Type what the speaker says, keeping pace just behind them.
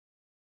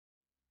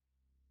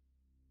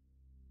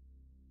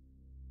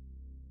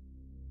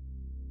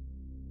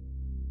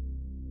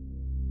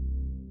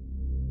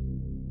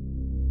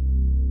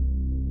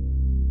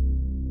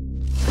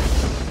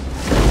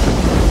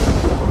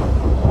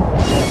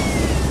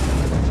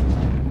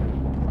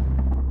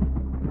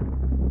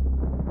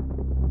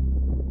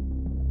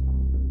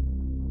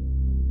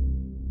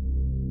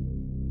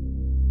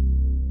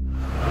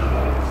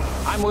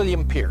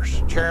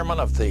Pierce, chairman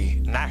of the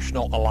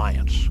National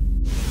Alliance.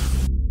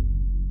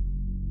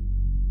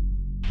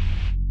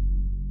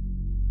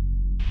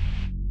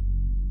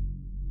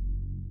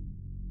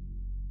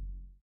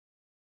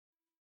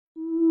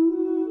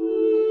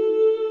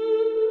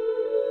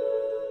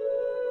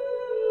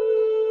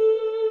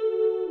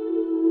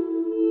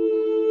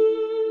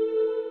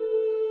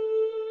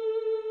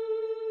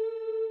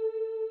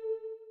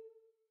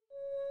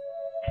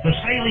 The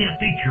salient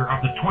feature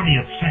of the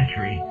 20th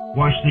century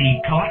was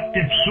the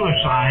collective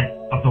suicide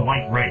of the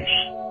white race.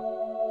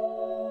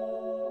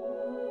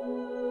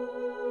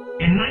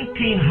 In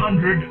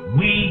 1900,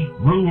 we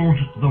ruled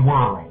the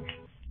world.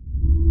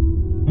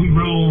 We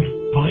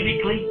ruled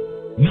politically,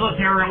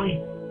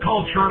 militarily,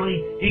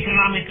 culturally,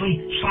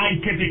 economically,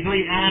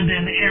 scientifically, and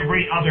in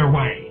every other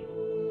way.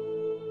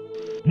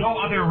 No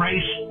other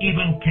race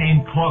even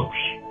came close.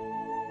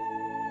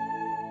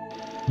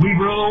 We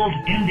ruled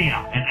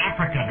India and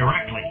Africa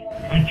directly,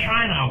 and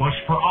China was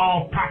for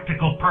all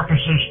practical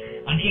purposes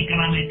an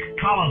economic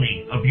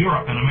colony of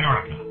Europe and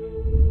America.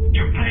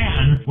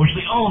 Japan was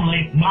the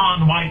only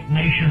non-white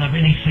nation of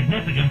any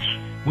significance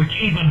which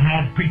even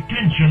had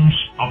pretensions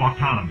of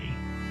autonomy.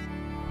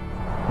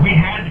 We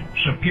had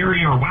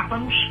superior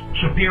weapons,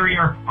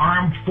 superior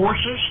armed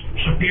forces,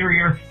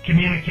 superior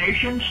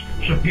communications,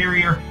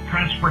 superior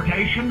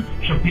transportation,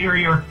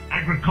 superior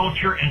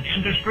agriculture and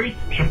industry,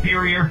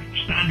 superior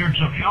standards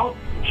of health,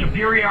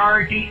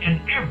 superiority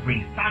in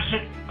every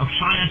facet of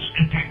science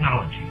and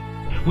technology.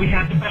 We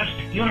had the best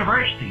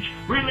universities,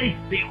 really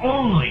the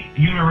only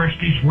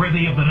universities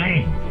worthy of the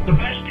name, the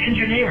best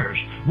engineers.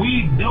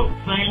 We built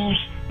things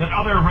that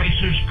other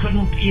races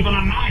couldn't even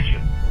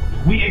imagine.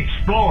 We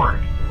explored.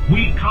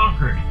 We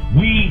conquered.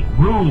 We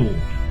ruled.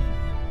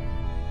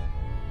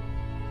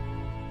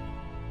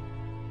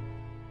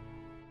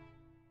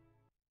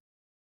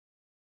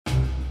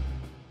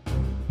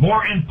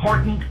 More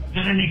important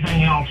than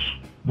anything else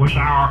was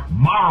our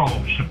moral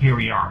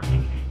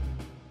superiority.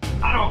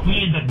 I don't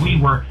mean that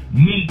we were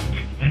meek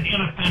and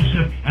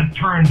inoffensive and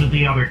turned to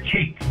the other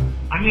cheek.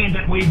 I mean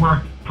that we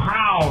were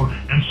proud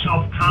and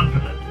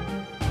self-confident.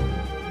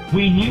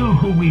 We knew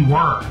who we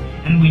were,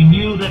 and we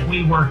knew that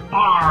we were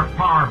far,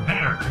 far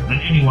better than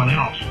anyone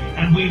else,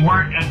 and we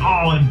weren't at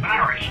all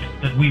embarrassed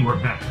that we were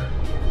better.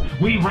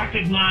 We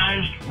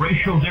recognized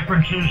racial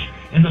differences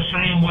in the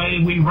same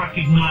way we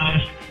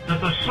recognized that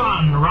the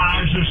sun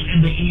rises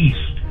in the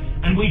east,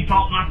 and we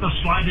felt not the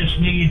slightest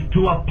need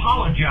to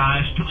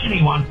apologize to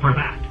anyone for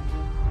that.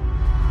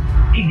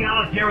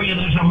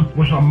 Egalitarianism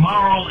was a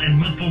moral and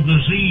mental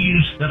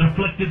disease that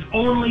afflicted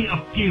only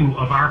a few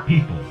of our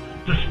people,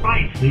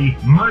 despite the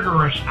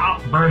murderous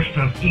outburst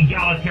of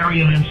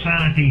egalitarian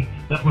insanity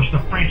that was the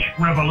French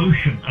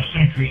Revolution a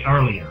century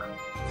earlier.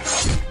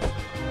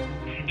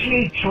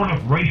 Any sort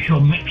of racial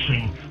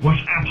mixing was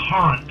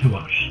abhorrent to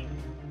us.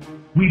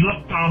 We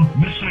looked on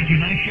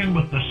miscegenation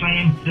with the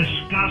same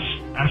disgust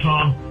as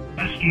on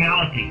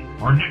bestiality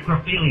or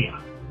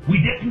necrophilia. We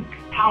didn't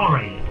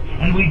tolerate it,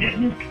 and we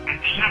didn't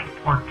accept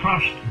or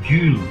trust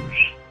Jews.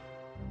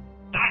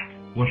 That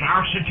was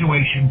our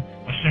situation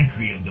a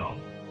century ago.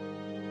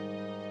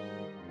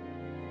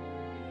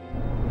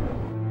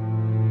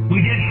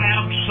 We did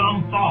have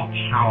some faults,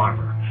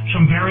 however,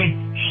 some very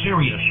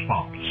serious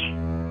faults.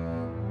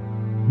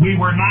 We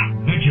were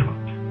not vigilant.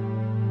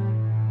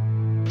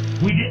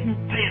 We didn't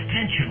pay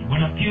attention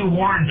when a few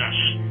warned us,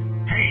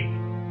 hey,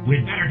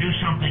 we'd better do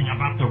something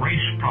about the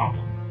race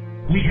problem.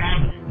 We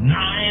have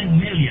 9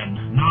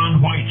 million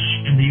non-whites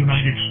in the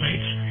United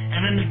States,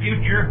 and in the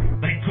future,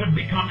 they could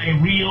become a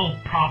real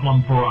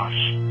problem for us.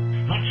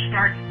 Let's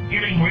start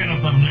getting rid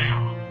of them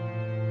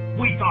now.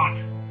 We thought,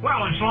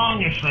 well, as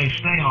long as they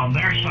stay on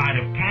their side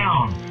of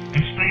town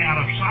and stay out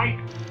of sight,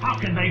 how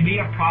can they be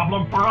a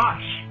problem for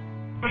us?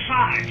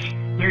 Besides,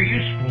 they're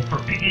useful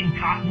for picking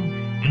cotton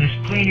and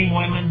as cleaning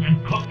women and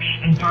cooks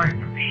and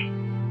gardeners.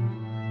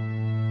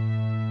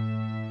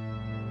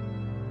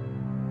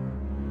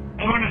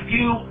 And when a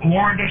few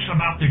warned us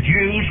about the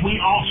Jews, we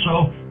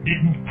also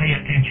didn't pay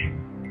attention.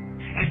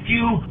 A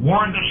few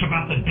warned us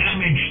about the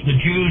damage the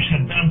Jews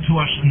had done to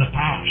us in the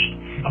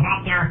past,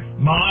 about their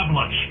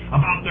malevolence,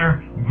 about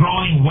their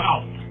growing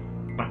wealth.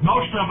 But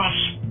most of us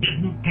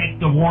didn't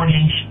take the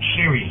warnings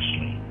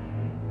seriously.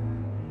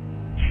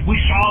 We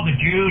saw the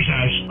Jews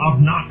as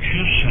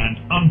obnoxious and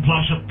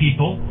unpleasant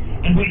people,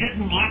 and we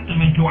didn't let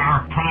them into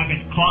our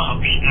private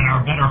clubs and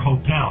our better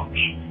hotels.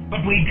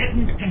 But we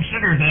didn't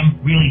consider them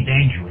really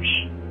dangerous.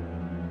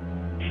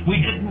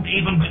 We didn't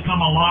even become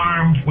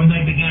alarmed when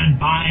they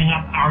began buying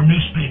up our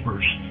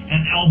newspapers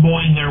and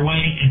elbowing their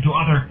way into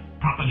other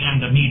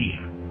propaganda media.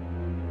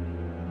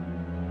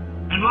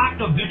 And lack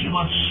of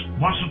vigilance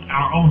wasn't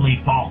our only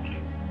fault.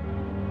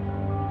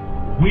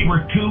 We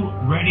were too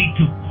ready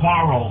to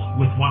quarrel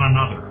with one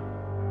another.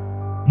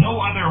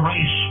 No other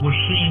race was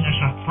seen as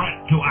a threat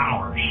to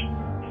ours,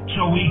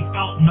 so we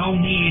felt no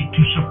need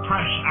to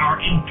suppress our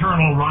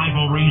internal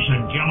rivalries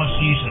and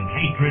jealousies and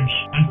hatreds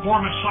and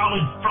form a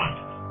solid front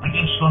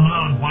against the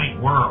non-white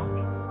world.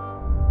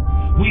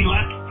 we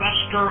let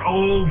fester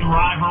old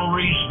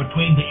rivalries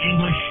between the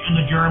English and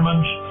the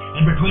Germans,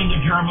 and between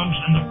the Germans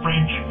and the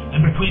French, and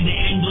between the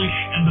English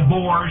and the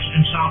Boers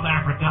in South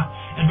Africa,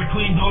 and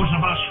between those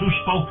of us who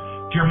spoke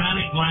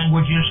Germanic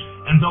languages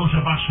and those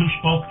of us who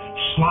spoke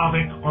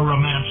Slavic or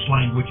Romance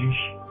languages.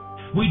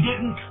 We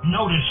didn't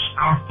notice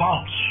our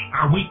faults,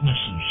 our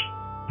weaknesses,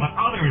 but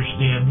others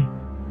did.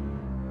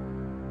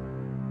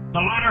 The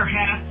latter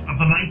half of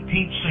the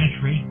 19th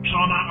century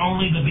saw not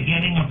only the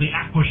beginning of the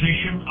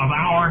acquisition of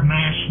our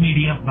mass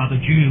media by the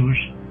Jews,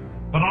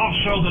 but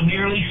also the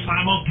nearly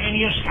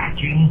simultaneous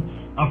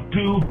hatching of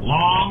two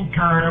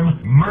long-term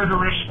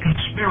murderous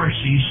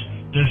conspiracies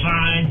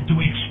designed to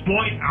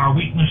exploit our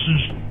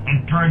weaknesses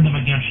and turn them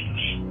against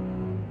us.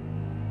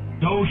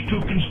 Those two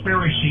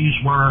conspiracies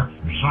were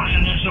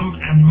Zionism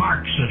and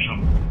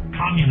Marxism,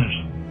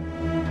 communism.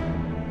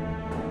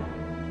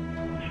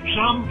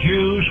 Some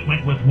Jews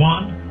went with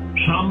one,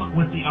 some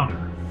with the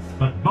other,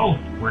 but both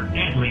were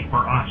deadly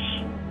for us.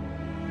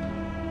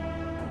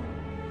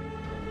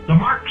 The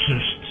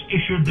Marxists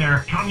issued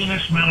their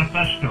Communist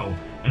Manifesto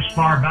as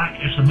far back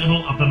as the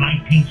middle of the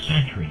 19th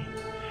century,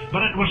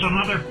 but it was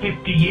another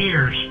 50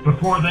 years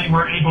before they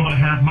were able to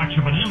have much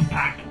of an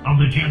impact on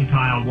the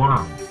Gentile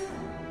world.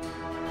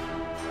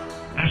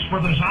 As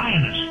for the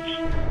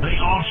Zionists, they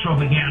also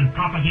began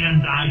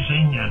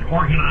propagandizing and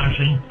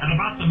organizing at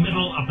about the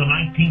middle of the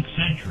 19th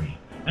century,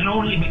 and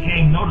only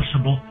became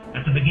noticeable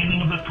at the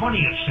beginning of the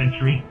 20th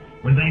century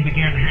when they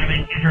began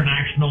having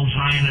international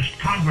Zionist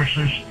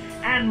congresses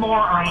and more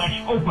or less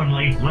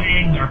openly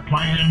laying their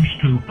plans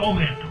to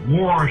foment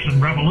wars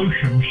and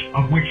revolutions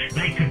of which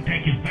they could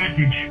take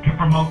advantage to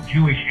promote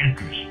Jewish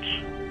interests.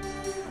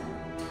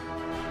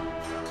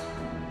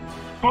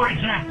 For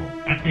example,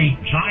 at the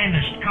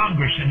Zionist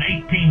Congress in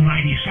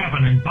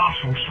 1897 in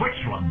Basel,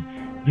 Switzerland,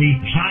 the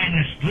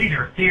Zionist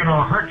leader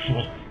Theodor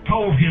Herzl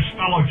told his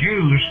fellow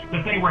Jews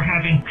that they were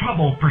having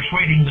trouble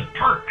persuading the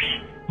Turks,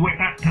 who at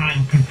that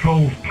time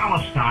controlled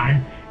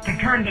Palestine, to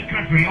turn the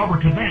country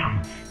over to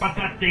them, but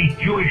that the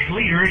Jewish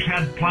leaders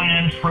had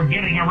plans for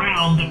getting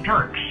around the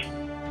Turks.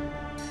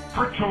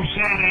 Herzl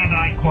said, and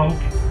I quote,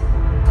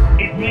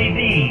 "It may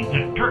be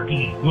that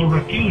Turkey will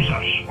refuse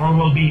us or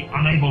will be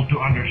unable to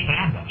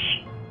understand us.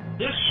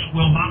 This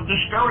will not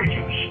discourage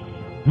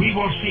us. We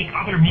will seek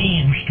other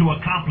means to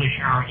accomplish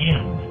our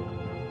end.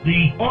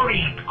 The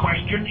Orient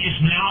question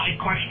is now a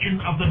question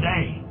of the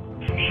day.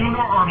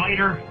 Sooner or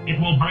later, it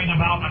will bring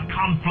about a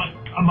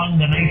conflict among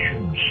the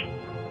nations.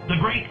 The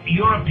great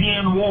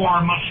European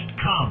war must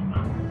come.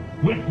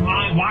 With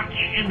my watch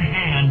in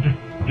hand,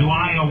 do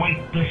I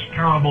await this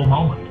terrible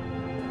moment.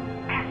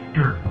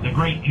 After the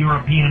great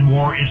European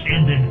war is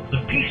ended,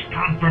 the peace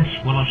conference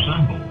will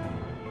assemble.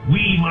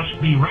 We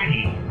must be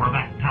ready for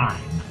that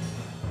time."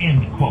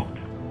 End quote.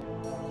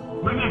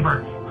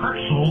 Remember,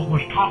 Herzl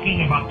was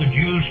talking about the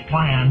Jews'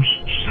 plans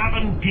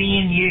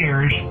 17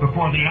 years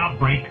before the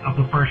outbreak of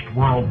the First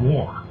World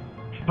War.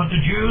 But the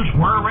Jews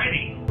were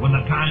ready when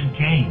the time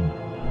came.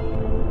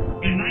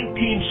 In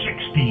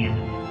 1916,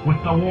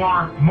 with the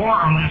war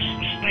more or less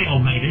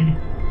stalemated,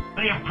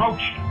 they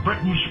approached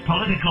Britain's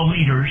political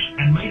leaders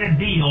and made a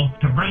deal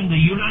to bring the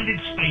United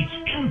States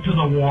into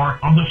the war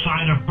on the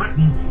side of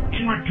Britain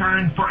in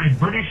return for a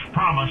British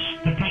promise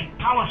to take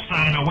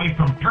Palestine away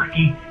from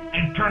Turkey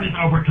and turn it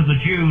over to the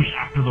Jews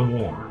after the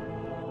war.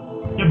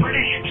 The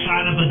British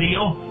side of the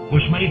deal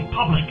was made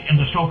public in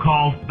the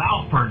so-called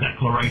Balfour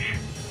Declaration,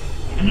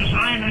 and the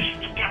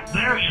Zionists kept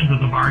their end of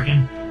the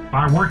bargain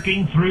by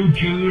working through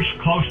Jews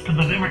close to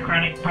the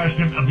Democratic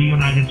President of the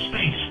United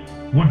States,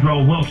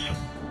 Woodrow Wilson.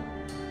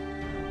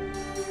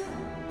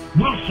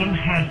 Wilson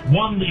had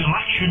won the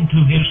election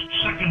to his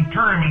second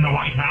term in the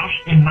White House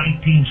in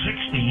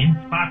 1916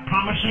 by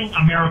promising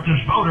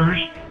America's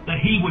voters that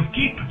he would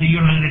keep the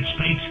United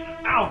States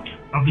out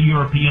of the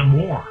European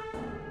war.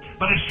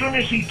 But as soon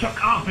as he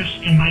took office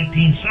in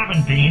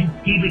 1917,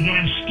 he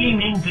began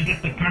scheming to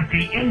get the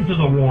country into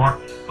the war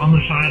on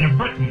the side of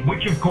Britain,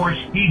 which of course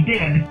he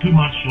did 2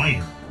 months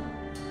later.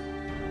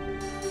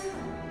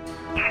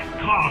 That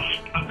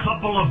cost a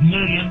couple of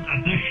million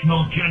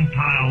additional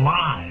Gentile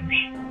lives,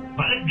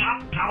 but it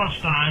got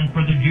Palestine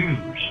for the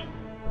Jews.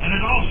 And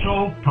it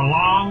also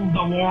prolonged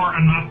the war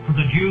enough for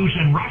the Jews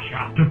in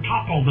Russia to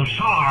topple the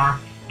Tsar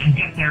and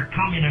get their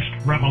communist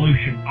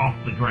revolution off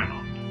the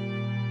ground.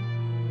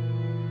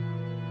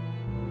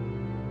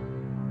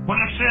 When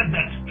I said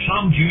that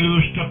some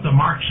Jews took the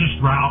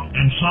Marxist route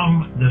and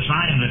some the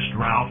Zionist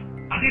route,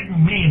 I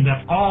didn't mean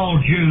that all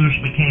Jews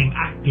became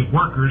active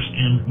workers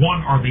in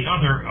one or the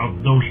other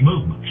of those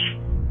movements.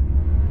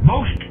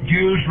 Most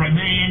Jews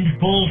remained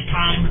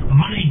full-time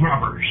money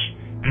grubbers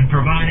and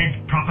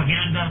provided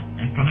propaganda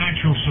and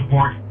financial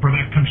support for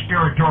their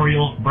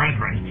conspiratorial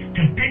brethren,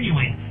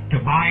 continuing to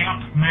buy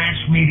up mass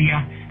media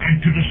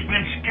and to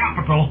dispense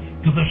capital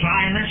to the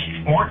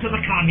Zionists or to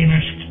the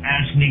communists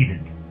as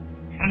needed.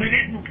 And they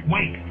didn't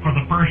wait for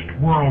the First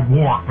World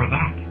War for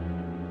that.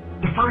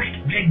 The first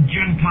big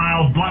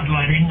Gentile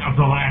bloodletting of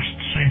the last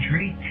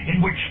century,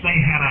 in which they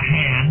had a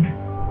hand,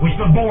 was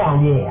the Boer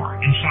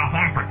War in South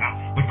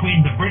Africa between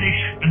between the British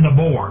and the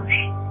Boers.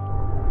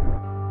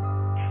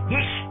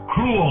 This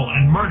cruel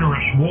and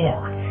murderous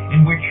war,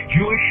 in which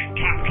Jewish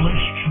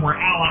capitalists were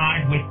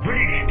allied with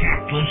British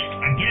capitalists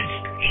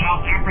against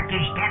South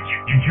Africa's Dutch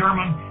and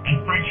German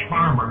and French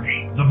farmers,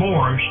 the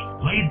Boers,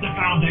 laid the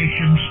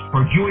foundations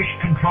for Jewish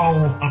control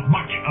of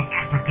much of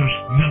Africa's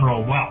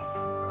mineral wealth.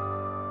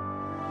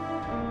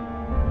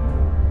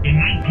 In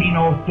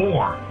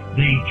 1904,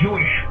 the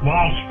Jewish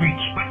Wall Street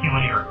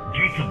speculator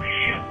Jacob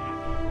Schiff,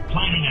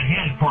 planning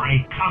ahead for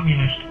a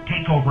communist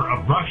takeover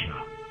of Russia,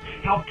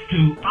 helped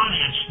to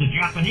finance the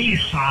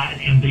Japanese side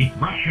in the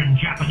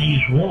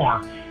Russian-Japanese War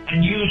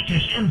and used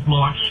his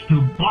influence to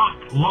block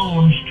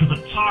loans to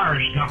the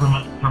Tsar's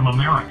government from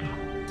America.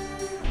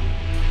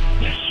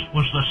 This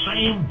was the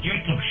same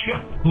Jacob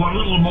Schiff who a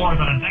little more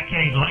than a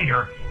decade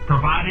later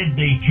provided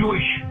the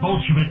Jewish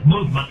Bolshevik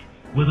movement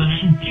with an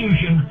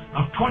infusion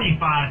of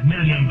 $25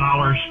 million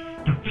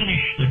to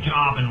finish the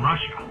job in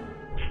Russia.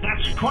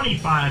 That's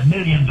 $25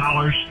 million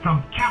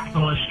from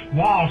capitalist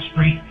Wall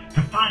Street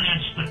to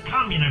finance the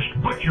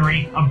communist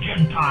butchery of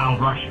Gentile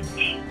Russians.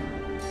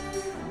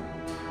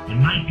 In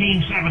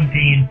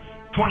 1917,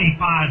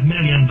 $25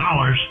 million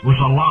was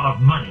a lot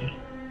of money.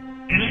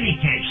 In any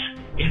case,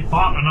 it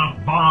bought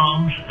enough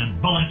bombs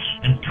and bullets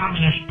and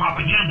communist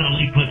propaganda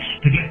leaflets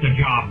to get the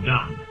job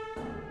done.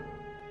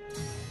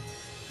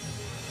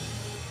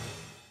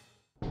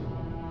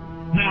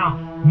 Now,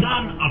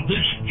 none of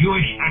this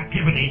Jewish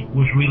activity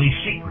was really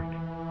secret.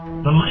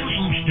 The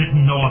lemmings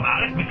didn't know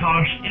about it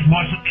because it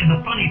wasn't in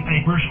the funny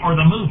papers or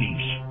the movies.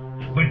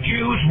 But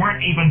Jews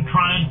weren't even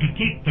trying to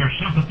keep their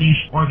sympathies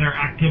or their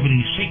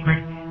activities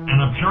secret,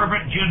 and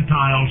observant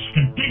Gentiles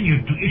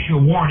continued to issue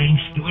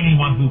warnings to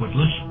anyone who would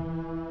listen.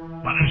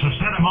 But as I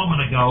said a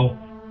moment ago,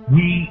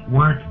 we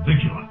weren't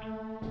vigilant.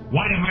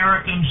 White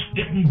Americans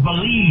didn't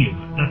believe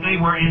that they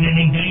were in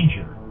any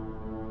danger.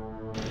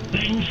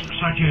 Things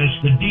such as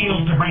the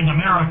deal to bring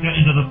America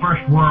into the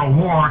First World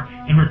War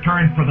in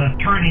return for the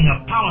turning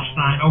of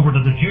Palestine over to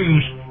the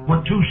Jews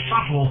were too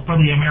subtle for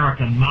the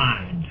American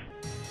mind.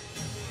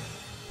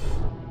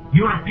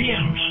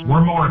 Europeans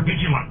were more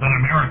vigilant than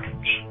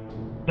Americans.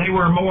 They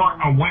were more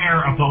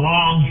aware of the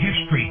long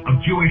history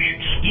of Jewish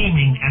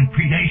scheming and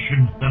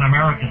predation than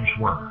Americans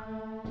were.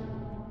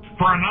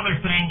 For another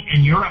thing,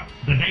 in Europe,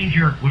 the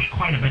danger was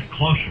quite a bit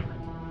closer.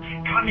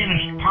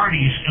 Communist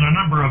parties in a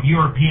number of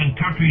European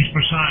countries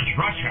besides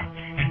Russia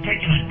had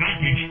taken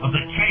advantage of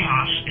the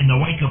chaos in the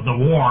wake of the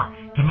war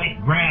to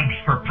make grabs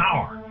for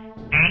power.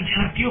 And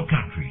in a few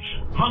countries,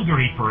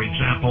 Hungary for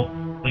example,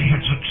 they had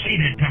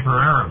succeeded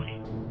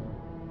temporarily.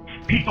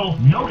 People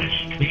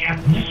noticed the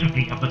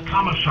ethnicity of the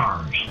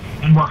commissars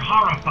and were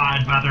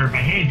horrified by their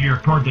behavior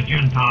toward the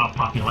Gentile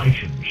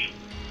populations.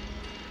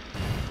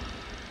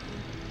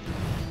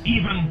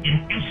 Even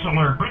in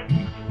insular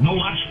Britain, no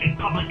less a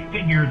public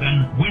figure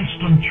than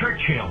Winston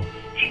Churchill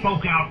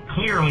spoke out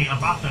clearly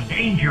about the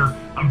danger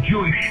of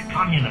Jewish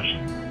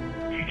communism.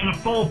 In a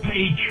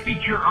full-page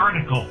feature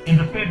article in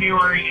the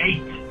February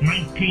 8,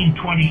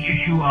 1920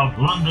 issue of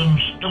London's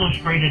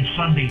Illustrated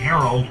Sunday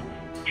Herald,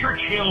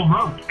 Churchill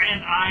wrote,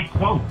 and I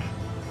quote,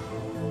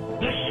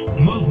 "This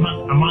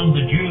movement among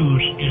the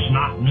Jews is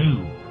not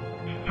new.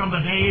 From the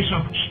days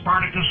of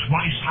Spartacus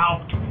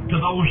Weishaupt to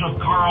those of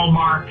Karl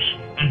Marx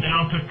and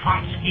down to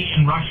Trotsky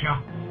in Russia,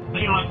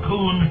 Bela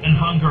Kun in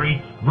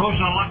Hungary,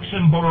 Rosa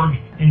Luxemburg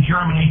in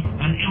Germany,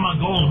 and Emma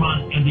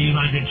Goldman in the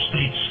United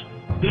States,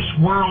 this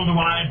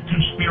worldwide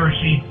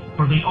conspiracy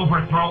for the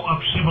overthrow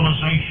of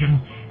civilization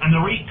and the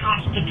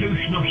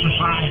reconstitution of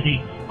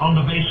society on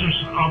the basis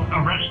of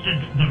arrested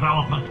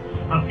development,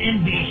 of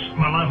envious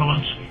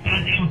malevolence,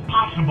 and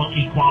impossible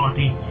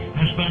equality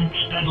has been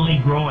steadily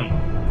growing.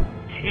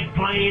 It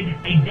played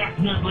a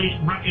definitely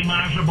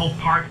recognizable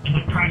part in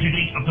the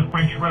tragedy of the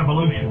French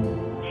Revolution.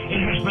 It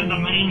has been the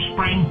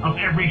mainspring of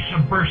every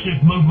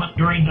subversive movement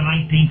during the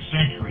 19th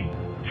century.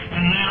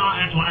 And now,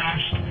 at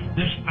last,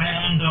 this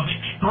band of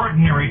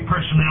extraordinary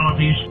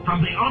personalities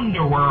from the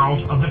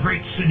underworld of the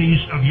great cities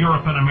of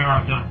Europe and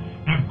America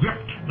have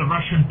gripped the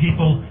Russian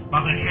people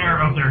by the hair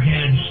of their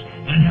heads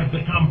and have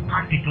become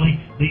practically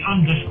the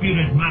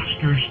undisputed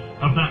masters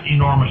of that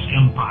enormous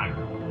empire.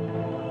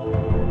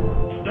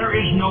 There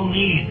is no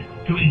need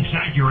to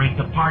exaggerate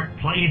the part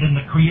played in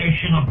the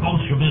creation of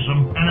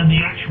Bolshevism and in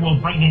the actual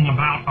bringing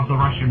about of the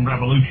Russian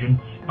Revolution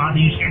by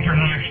these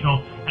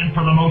international and,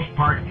 for the most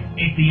part,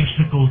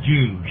 atheistical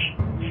Jews.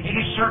 It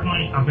is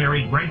certainly a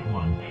very great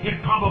one.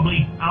 It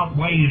probably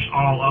outweighs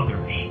all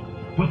others.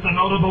 With the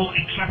notable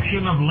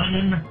exception of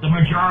Lenin, the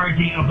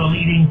majority of the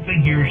leading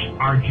figures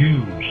are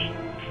Jews.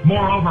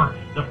 Moreover,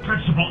 the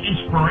principal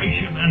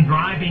inspiration and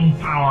driving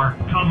power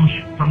comes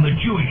from the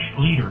Jewish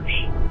leaders.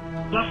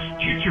 Thus,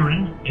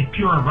 Chicherin, a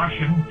pure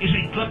Russian, is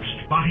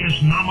eclipsed by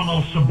his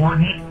nominal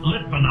subordinate,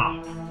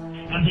 Litvinov,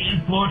 and the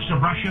influence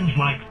of Russians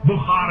like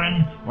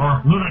Bukharin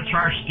or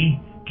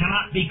Lunacharsky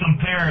cannot be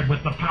compared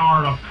with the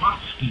power of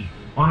Trotsky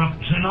or of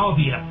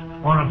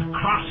Zinoviev or of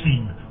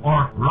Krasin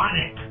or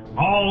Radek,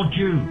 all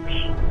Jews.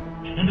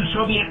 In the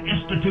Soviet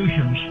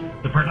institutions,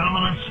 the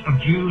predominance of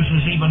Jews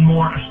is even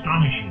more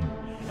astonishing.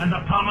 and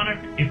the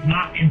prominent, if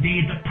not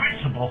indeed the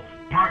principal,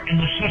 part in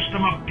the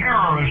system of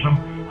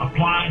terrorism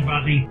applied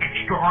by the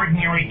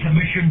Extraordinary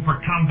Commission for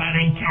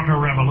Combating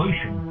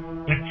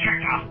Counter-Revolution, the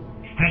Cheka,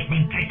 has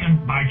been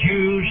taken by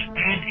Jews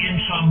and, in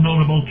some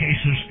notable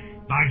cases,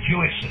 by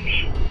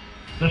Jewesses.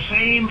 The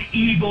same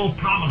evil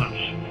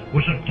prominence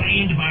was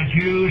obtained by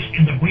Jews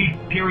in the brief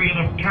period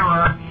of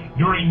terror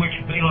during which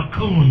Bela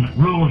Kun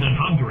ruled in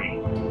Hungary.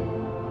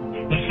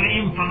 The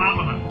same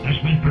phenomenon has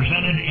been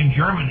presented in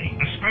Germany,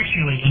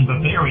 especially in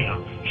Bavaria,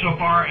 so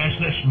far as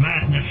this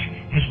madness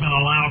has been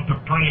allowed to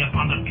prey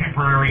upon the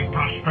temporary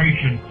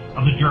prostration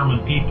of the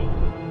German people.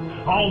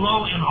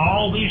 Although in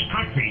all these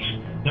countries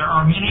there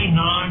are many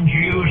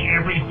non-Jews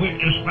every whit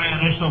as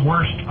bad as the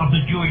worst of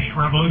the Jewish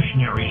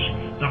revolutionaries,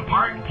 the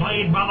part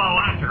played by the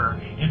latter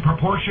in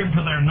proportion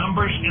to their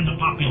numbers in the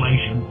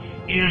population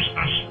is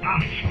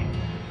astonishing.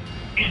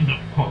 End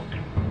of quote.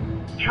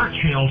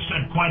 Churchill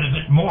said quite a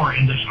bit more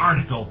in this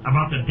article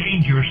about the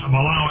dangers of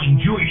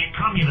allowing Jewish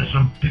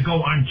communism to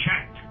go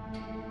unchecked.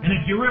 And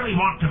if you really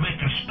want to make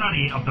a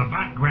study of the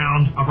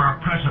background of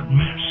our present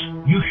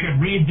mess, you should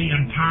read the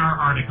entire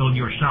article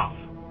yourself.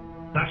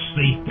 That's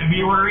the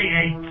February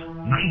 8th,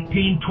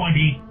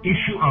 1920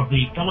 issue of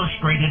the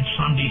Illustrated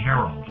Sunday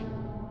Herald.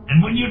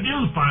 And when you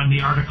do find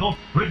the article,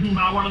 written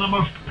by one of the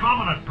most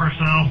prominent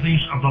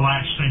personalities of the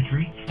last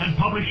century and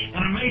published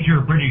in a major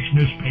British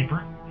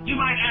newspaper, you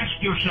might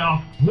ask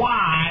yourself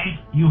why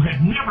you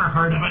had never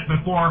heard of it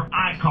before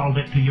I called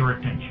it to your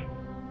attention.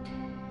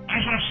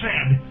 As I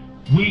said,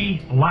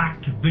 we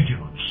lacked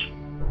vigilance.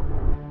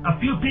 A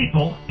few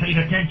people paid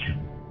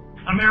attention.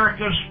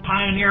 America's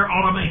pioneer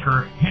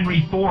automaker,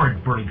 Henry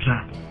Ford, for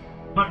example.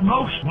 But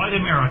most white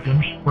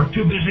Americans were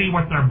too busy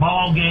with their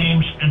ball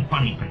games and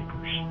funny papers.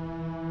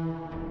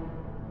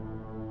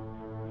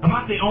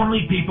 About the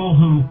only people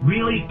who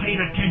really paid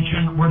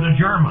attention were the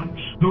Germans,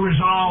 who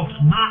resolved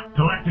not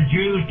to let the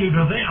Jews do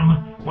to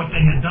them what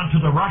they had done to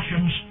the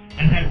Russians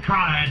and had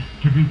tried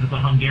to do to the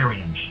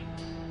Hungarians.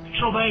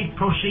 So they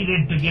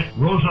proceeded to get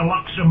Rosa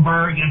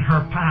Luxemburg and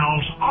her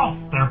pals off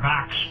their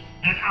backs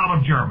and out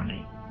of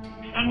Germany.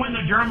 And when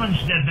the Germans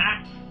did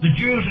that, the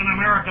Jews in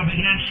America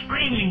began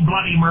screaming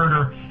bloody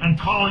murder and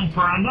calling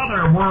for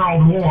another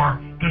world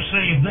war to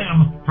save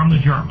them from the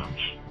Germans.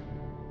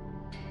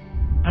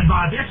 And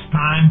by this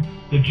time,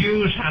 the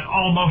Jews had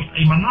almost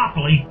a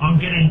monopoly on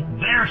getting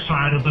their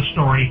side of the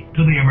story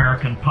to the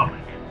American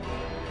public.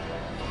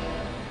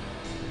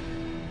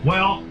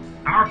 Well,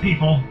 our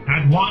people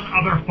had one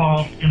other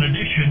fault in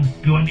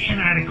addition to an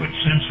inadequate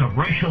sense of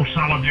racial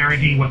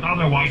solidarity with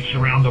other whites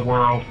around the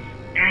world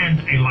and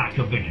a lack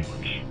of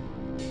vigilance.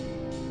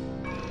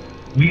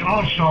 We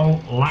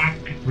also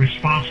lacked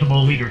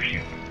responsible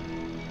leadership.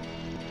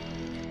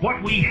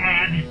 What we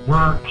had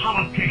were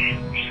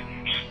politicians,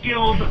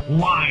 skilled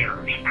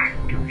liars,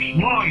 actors,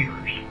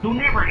 lawyers, who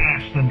never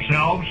asked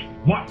themselves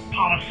what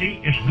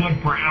policy is good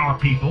for our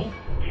people,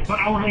 but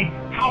only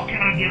how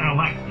can I get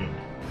elected?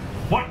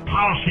 What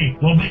policy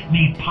will make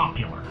me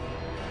popular?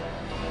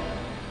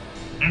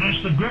 And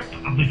as the grip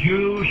of the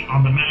Jews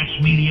on the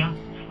mass media,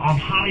 on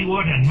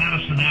Hollywood and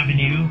Madison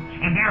Avenue,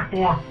 and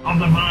therefore on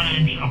the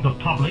minds of the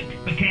public,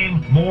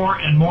 became more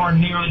and more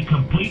nearly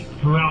complete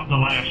throughout the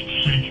last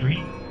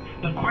century,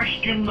 the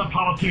question the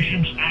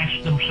politicians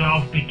asked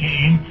themselves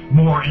became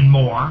more and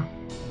more,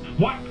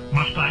 what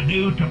must I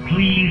do to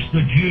please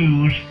the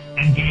Jews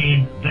and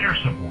gain their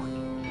support?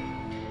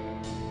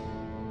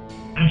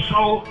 And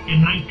so,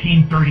 in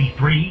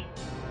 1933,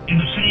 in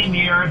the same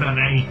year that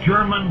a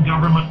German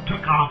government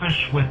took office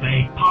with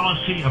a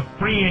policy of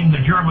freeing the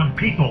German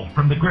people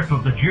from the grip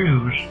of the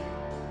Jews,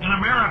 in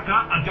America,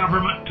 a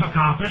government took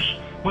office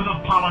with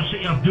a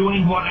policy of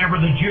doing whatever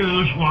the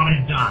Jews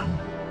wanted done.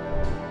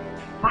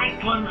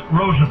 Franklin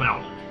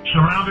Roosevelt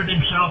surrounded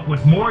himself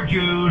with more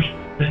Jews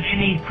than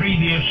any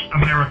previous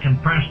American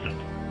president.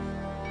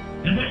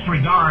 In this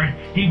regard,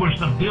 he was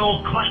the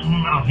Bill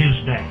Clinton of his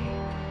day.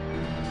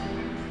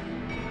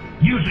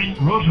 Using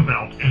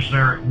Roosevelt as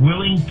their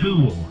willing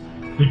tool,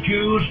 the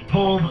Jews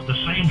pulled the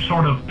same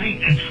sort of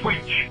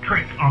bait-and-switch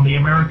trick on the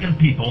American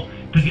people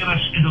to get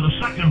us into the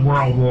Second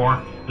World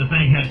War that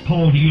they had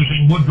pulled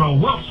using Woodrow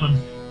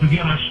Wilson to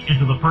get us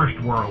into the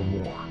First World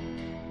War.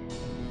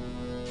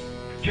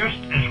 Just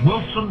as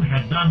Wilson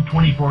had done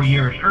 24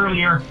 years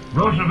earlier,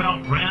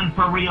 Roosevelt ran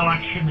for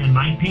re-election in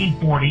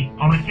 1940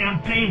 on a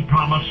campaign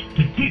promise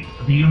to keep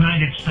the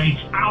United States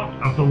out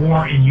of the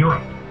war in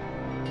Europe.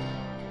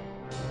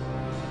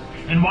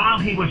 And while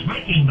he was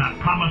making that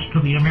promise to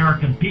the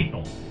American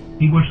people,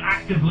 he was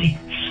actively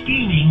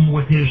scheming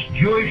with his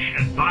Jewish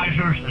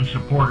advisors and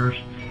supporters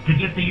to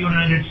get the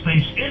United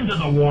States into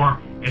the war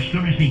as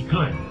soon as he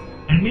could,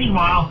 and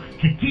meanwhile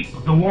to keep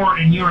the war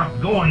in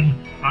Europe going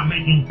by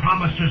making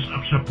promises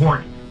of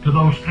support to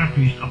those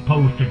countries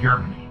opposed to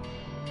Germany.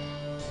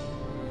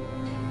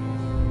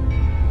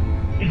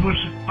 It was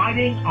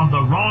fighting on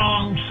the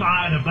wrong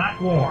side of that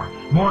war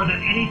more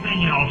than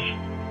anything else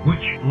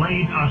which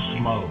laid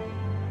us low.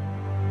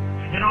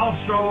 It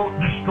also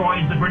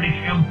destroyed the British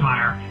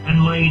Empire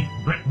and laid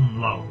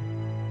Britain low.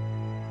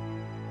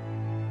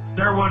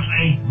 there was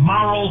a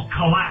moral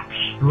collapse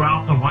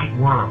throughout the white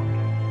world.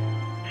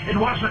 It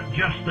wasn't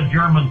just the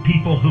German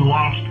people who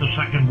lost the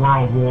Second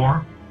World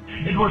War.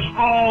 It was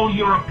all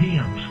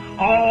Europeans,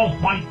 all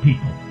white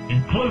people,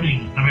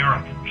 including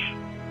Americans.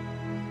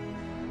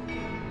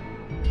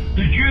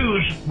 The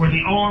Jews were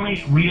the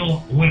only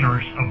real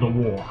winners of the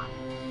war.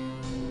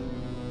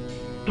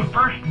 The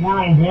First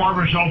World War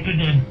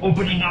resulted in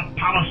opening up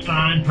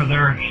Palestine for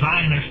their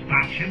Zionist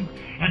faction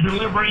and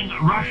delivering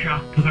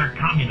Russia to their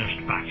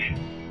communist faction.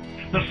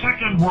 The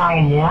Second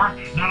World War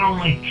not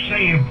only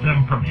saved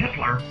them from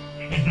Hitler,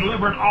 it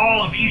delivered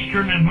all of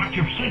Eastern and much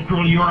of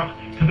Central Europe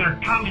to their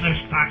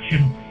communist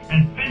faction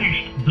and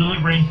finished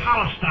delivering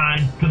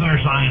Palestine to their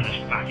Zionist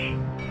faction.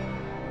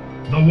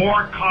 The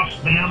war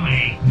cost them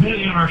 1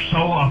 million or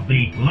so of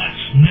the less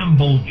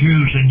nimble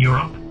Jews in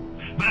Europe,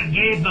 but it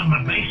gave them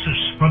a basis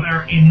for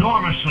their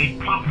enormously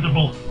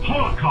profitable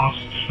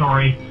Holocaust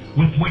story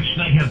with which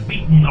they have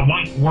beaten the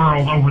white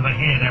world over the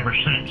head ever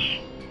since.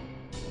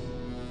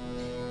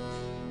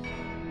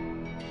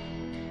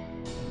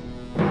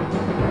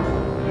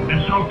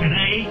 And so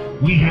today,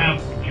 we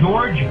have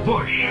George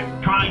Bush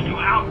trying to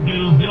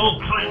outdo Bill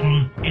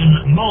Clinton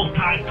in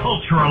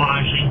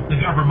multiculturalizing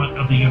the government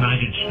of the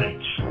United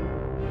States.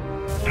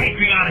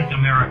 Patriotic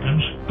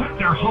Americans put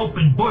their hope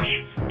in Bush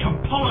to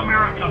pull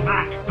America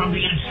back from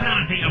the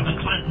insanity of the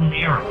Clinton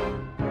era.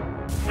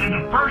 And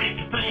the first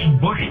thing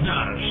Bush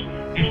does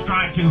is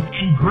try to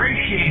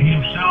ingratiate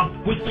himself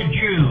with the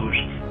Jews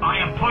by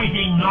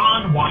appointing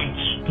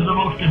non-whites to the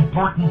most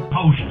important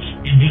posts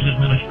in his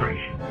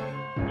administration.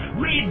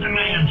 Read the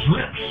man's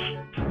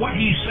lips. What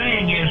he's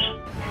saying is,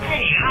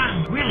 hey,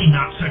 I'm really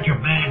not such a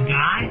bad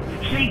guy.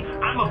 See,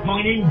 I'm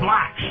appointing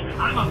blacks.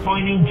 I'm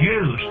appointing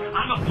Jews.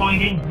 I'm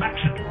appointing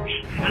Mexicans.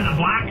 And the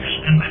blacks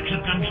and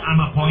Mexicans I'm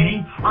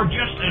appointing are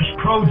just as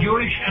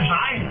pro-Jewish as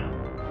I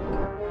am.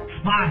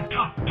 My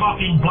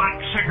tough-talking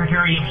black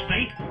Secretary of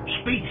State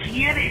speaks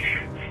Yiddish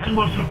and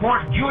will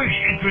support Jewish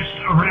interests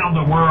around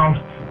the world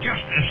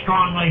just as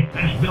strongly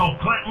as Bill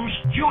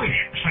Clinton's Jewish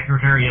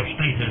Secretary of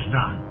State has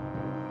done.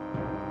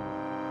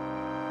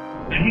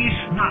 And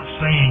he's not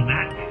saying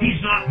that.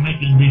 He's not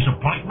making these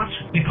appointments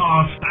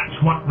because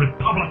that's what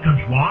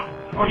Republicans want,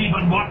 or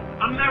even what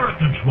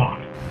Americans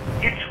want.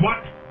 It's what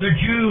the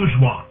Jews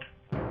want.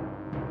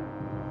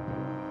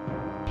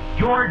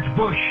 George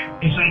Bush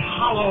is a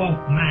hollow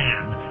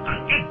man, an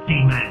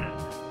empty man.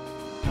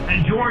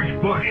 And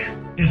George Bush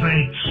is a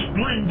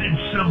splendid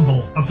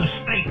symbol of the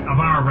state of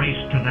our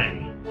race today.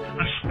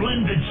 A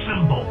splendid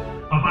symbol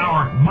of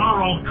our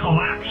moral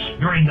collapse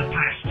during the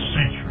past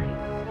century.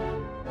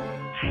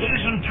 It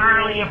is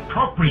entirely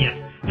appropriate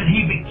that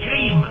he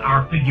became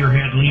our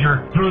figurehead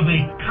leader through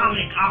the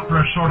comic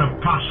opera sort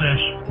of process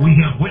we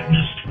have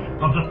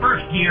witnessed of the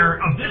first year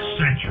of this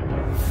century,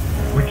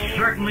 which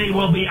certainly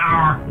will be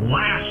our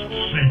last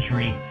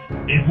century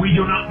if we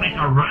do not make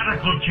a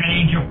radical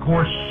change, of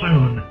course,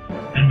 soon,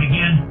 and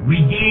begin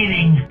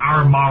regaining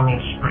our moral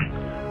strength.